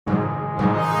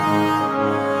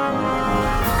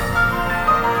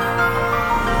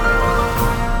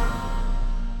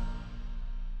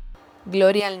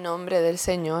Gloria al nombre del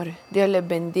Señor. Dios les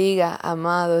bendiga,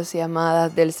 amados y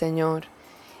amadas del Señor.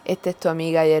 Esta es tu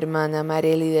amiga y hermana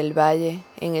Marely del Valle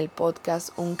en el podcast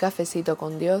Un Cafecito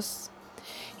con Dios.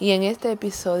 Y en este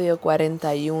episodio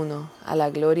 41, a la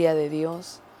gloria de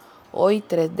Dios, hoy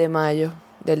 3 de mayo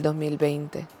del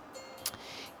 2020,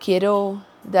 quiero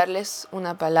darles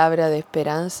una palabra de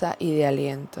esperanza y de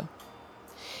aliento.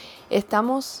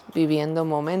 Estamos viviendo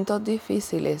momentos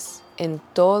difíciles en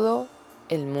todo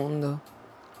el mundo.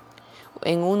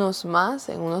 En unos más,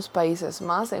 en unos países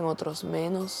más, en otros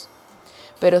menos.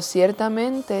 Pero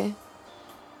ciertamente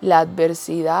la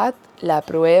adversidad, la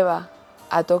prueba,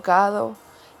 ha tocado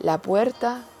la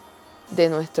puerta de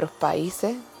nuestros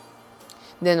países,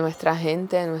 de nuestra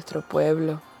gente, de nuestro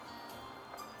pueblo.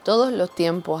 Todos los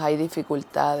tiempos hay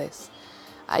dificultades,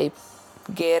 hay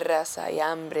guerras, hay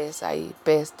hambres, hay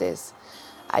pestes,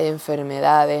 hay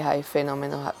enfermedades, hay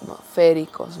fenómenos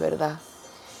atmosféricos, ¿verdad?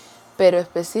 Pero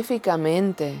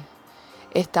específicamente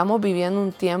estamos viviendo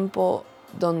un tiempo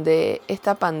donde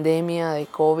esta pandemia de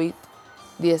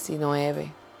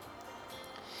COVID-19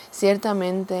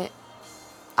 ciertamente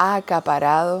ha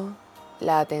acaparado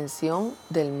la atención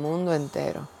del mundo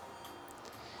entero.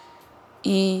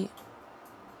 Y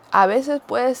a veces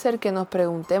puede ser que nos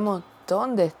preguntemos,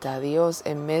 ¿dónde está Dios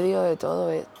en medio de todo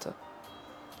esto?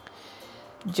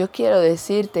 Yo quiero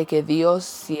decirte que Dios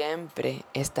siempre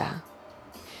está.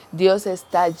 Dios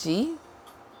está allí,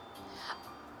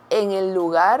 en el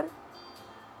lugar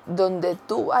donde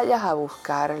tú vayas a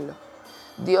buscarlo.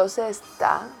 Dios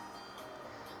está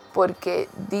porque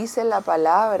dice la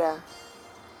palabra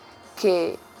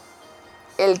que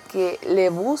el que le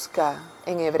busca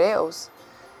en Hebreos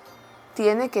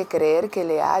tiene que creer que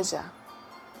le halla.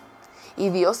 Y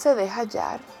Dios se deja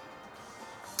hallar.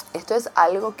 Esto es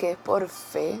algo que es por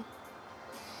fe.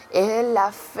 Es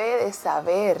la fe de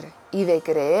saber y de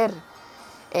creer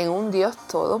en un Dios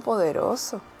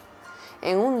todopoderoso.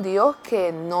 En un Dios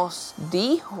que nos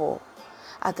dijo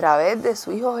a través de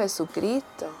su Hijo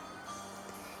Jesucristo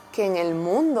que en el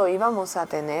mundo íbamos a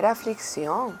tener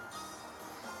aflicción,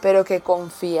 pero que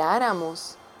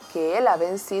confiáramos que Él ha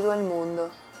vencido el mundo.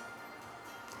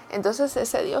 Entonces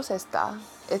ese Dios está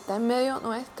en medio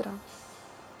nuestro.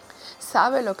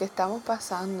 Sabe lo que estamos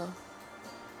pasando.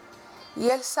 Y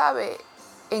Él sabe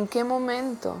en qué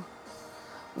momento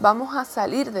vamos a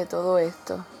salir de todo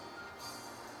esto.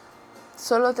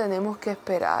 Solo tenemos que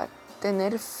esperar,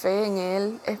 tener fe en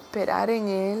Él, esperar en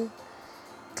Él,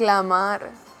 clamar.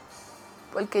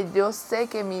 Porque yo sé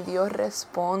que mi Dios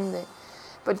responde.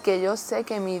 Porque yo sé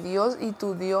que mi Dios y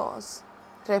tu Dios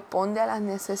responde a las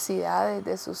necesidades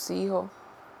de sus hijos.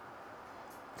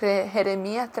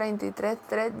 Jeremías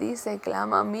 33:3 dice,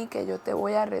 clama a mí que yo te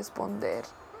voy a responder.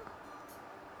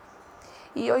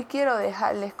 Y hoy quiero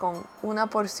dejarles con una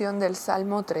porción del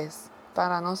Salmo 3,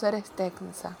 para no ser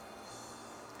extensa.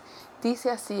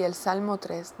 Dice así el Salmo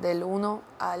 3, del 1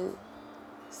 al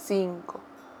 5.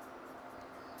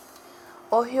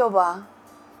 Oh Jehová,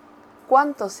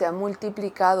 cuánto se han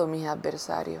multiplicado mis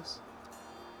adversarios.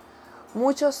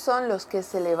 Muchos son los que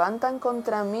se levantan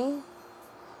contra mí,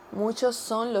 muchos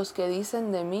son los que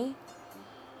dicen de mí,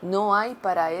 no hay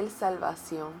para él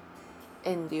salvación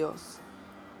en Dios.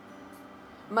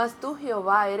 Mas tú,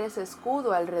 Jehová, eres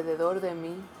escudo alrededor de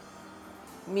mí,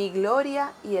 mi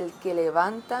gloria y el que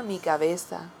levanta mi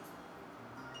cabeza.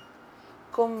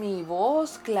 Con mi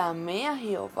voz clamé a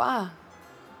Jehová.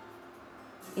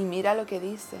 Y mira lo que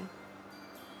dice.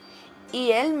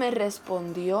 Y él me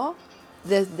respondió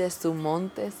desde su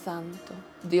monte santo.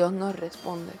 Dios nos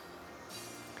responde.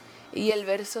 Y el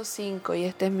verso 5, y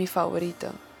este es mi favorito.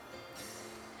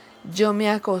 Yo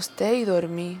me acosté y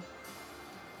dormí.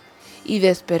 Y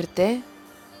desperté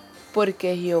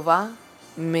porque Jehová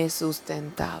me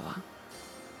sustentaba.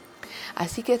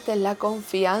 Así que esta es la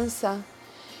confianza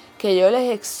que yo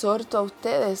les exhorto a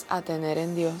ustedes a tener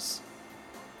en Dios.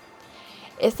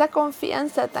 Esa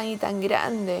confianza tan y tan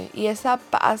grande y esa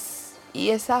paz y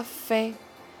esa fe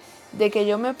de que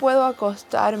yo me puedo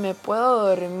acostar, me puedo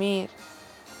dormir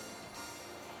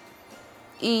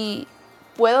y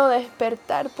puedo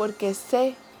despertar porque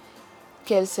sé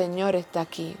que el Señor está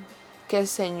aquí, que el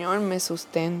Señor me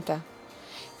sustenta,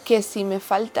 que si me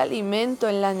falta alimento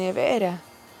en la nevera,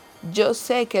 yo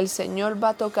sé que el Señor va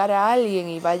a tocar a alguien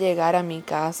y va a llegar a mi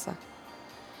casa.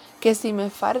 Que si me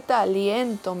falta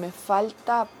aliento, me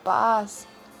falta paz,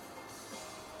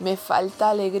 me falta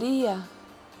alegría,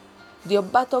 Dios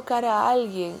va a tocar a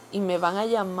alguien y me van a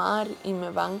llamar y me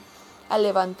van a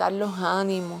levantar los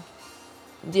ánimos.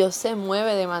 Dios se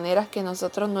mueve de maneras que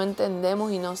nosotros no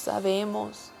entendemos y no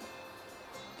sabemos.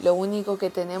 Lo único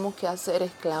que tenemos que hacer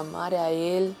es clamar a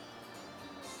Él,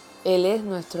 Él es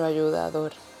nuestro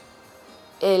ayudador.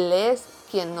 Él es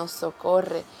quien nos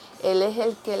socorre. Él es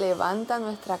el que levanta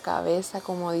nuestra cabeza,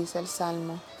 como dice el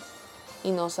Salmo,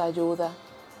 y nos ayuda.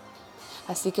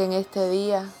 Así que en este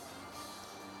día,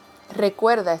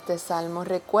 recuerda este Salmo,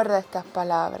 recuerda estas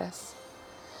palabras.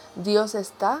 Dios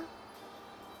está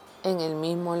en el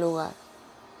mismo lugar.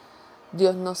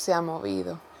 Dios no se ha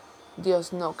movido.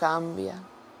 Dios no cambia.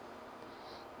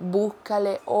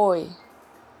 Búscale hoy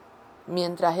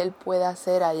mientras Él pueda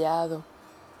ser hallado.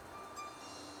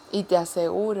 Y te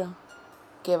aseguro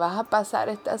que vas a pasar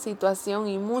esta situación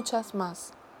y muchas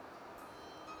más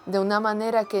de una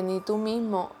manera que ni tú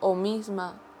mismo o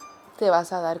misma te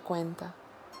vas a dar cuenta.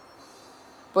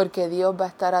 Porque Dios va a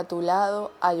estar a tu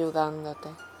lado ayudándote.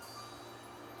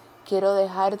 Quiero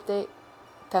dejarte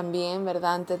también,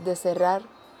 ¿verdad?, antes de cerrar,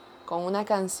 con una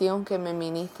canción que me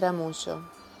ministra mucho.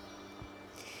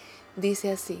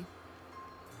 Dice así: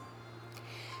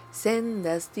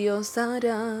 sendas Dios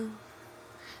hará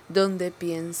donde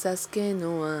piensas que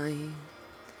no hay.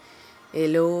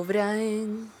 Él obra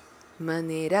en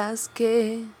maneras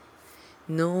que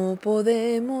no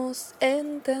podemos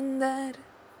entender.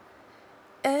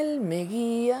 Él me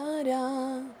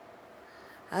guiará,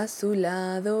 a su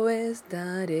lado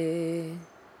estaré.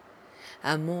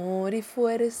 Amor y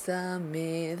fuerza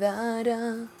me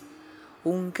dará,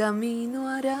 un camino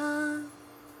hará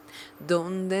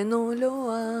donde no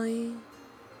lo hay.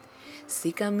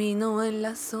 Si camino en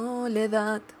la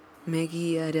soledad, me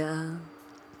guiará.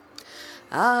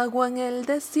 Agua en el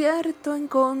desierto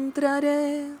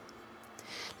encontraré,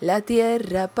 la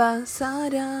tierra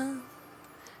pasará,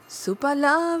 su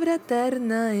palabra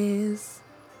eterna es.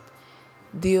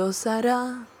 Dios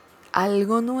hará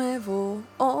algo nuevo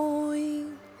hoy.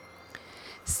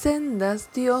 Sendas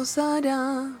Dios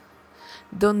hará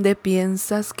donde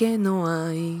piensas que no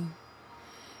hay.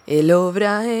 Él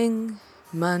obra en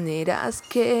maneras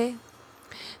que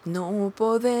no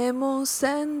podemos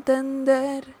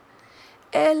entender.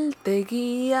 Él te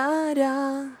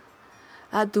guiará,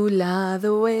 a tu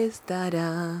lado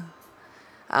estará.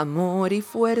 Amor y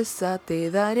fuerza te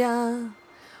dará,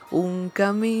 un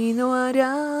camino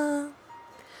hará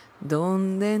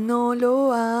donde no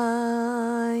lo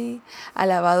hay.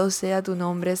 Alabado sea tu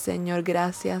nombre, Señor.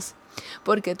 Gracias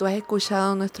porque tú has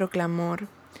escuchado nuestro clamor,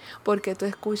 porque tú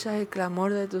escuchas el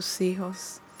clamor de tus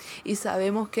hijos y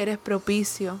sabemos que eres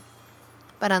propicio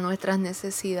para nuestras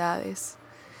necesidades.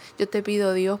 Yo te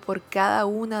pido, Dios, por cada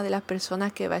una de las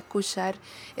personas que va a escuchar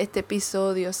este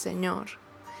episodio, Señor.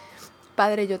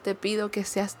 Padre, yo te pido que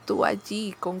seas tú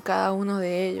allí con cada uno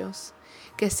de ellos.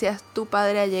 Que seas tú,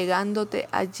 Padre, allegándote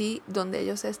allí donde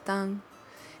ellos están.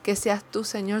 Que seas tú,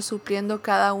 Señor, supliendo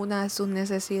cada una de sus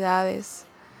necesidades.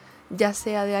 Ya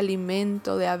sea de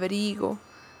alimento, de abrigo,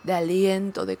 de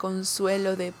aliento, de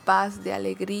consuelo, de paz, de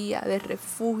alegría, de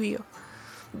refugio,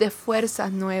 de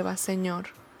fuerzas nuevas, Señor.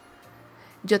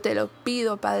 Yo te lo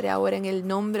pido, Padre, ahora en el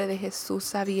nombre de Jesús,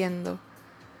 sabiendo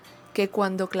que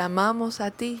cuando clamamos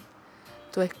a ti,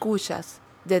 tú escuchas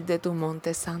desde tu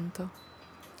monte santo.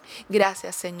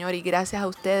 Gracias, Señor, y gracias a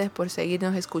ustedes por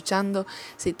seguirnos escuchando.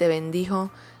 Si te bendijo,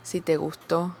 si te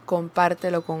gustó,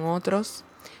 compártelo con otros.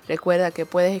 Recuerda que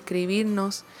puedes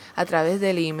escribirnos a través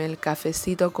del email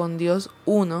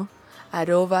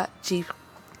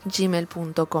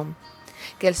cafecitocondios1@gmail.com.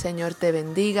 Que el Señor te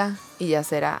bendiga y ya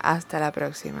será hasta la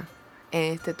próxima.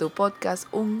 En tu podcast,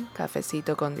 Un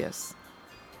Cafecito con Dios.